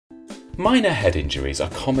Minor head injuries are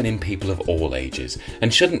common in people of all ages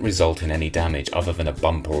and shouldn't result in any damage other than a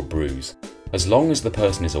bump or a bruise. As long as the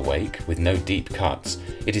person is awake, with no deep cuts,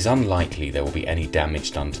 it is unlikely there will be any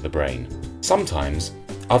damage done to the brain. Sometimes,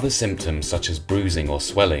 other symptoms such as bruising or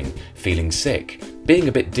swelling, feeling sick, being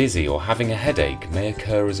a bit dizzy or having a headache may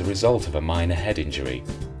occur as a result of a minor head injury.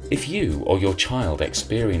 If you or your child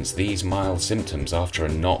experience these mild symptoms after a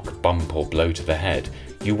knock, bump or blow to the head,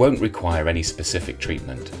 you won't require any specific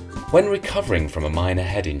treatment. When recovering from a minor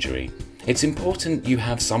head injury, it's important you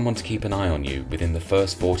have someone to keep an eye on you within the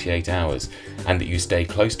first 48 hours and that you stay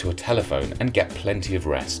close to a telephone and get plenty of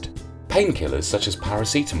rest. Painkillers such as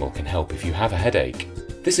paracetamol can help if you have a headache.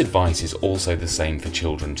 This advice is also the same for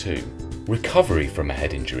children too. Recovery from a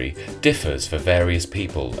head injury differs for various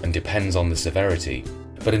people and depends on the severity.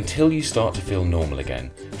 But until you start to feel normal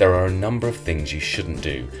again, there are a number of things you shouldn't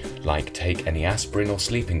do, like take any aspirin or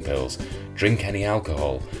sleeping pills, drink any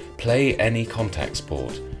alcohol, play any contact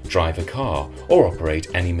sport, drive a car, or operate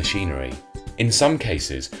any machinery. In some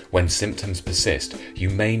cases, when symptoms persist,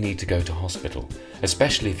 you may need to go to hospital,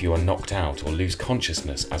 especially if you are knocked out or lose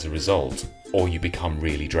consciousness as a result, or you become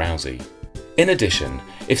really drowsy. In addition,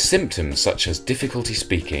 if symptoms such as difficulty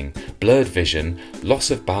speaking, blurred vision,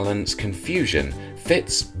 loss of balance, confusion,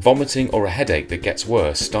 fits, vomiting or a headache that gets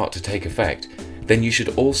worse start to take effect, then you should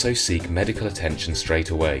also seek medical attention straight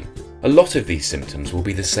away. A lot of these symptoms will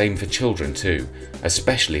be the same for children too,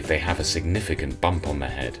 especially if they have a significant bump on their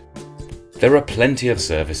head. There are plenty of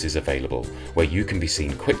services available where you can be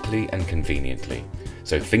seen quickly and conveniently,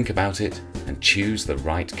 so think about it and choose the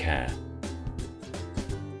right care.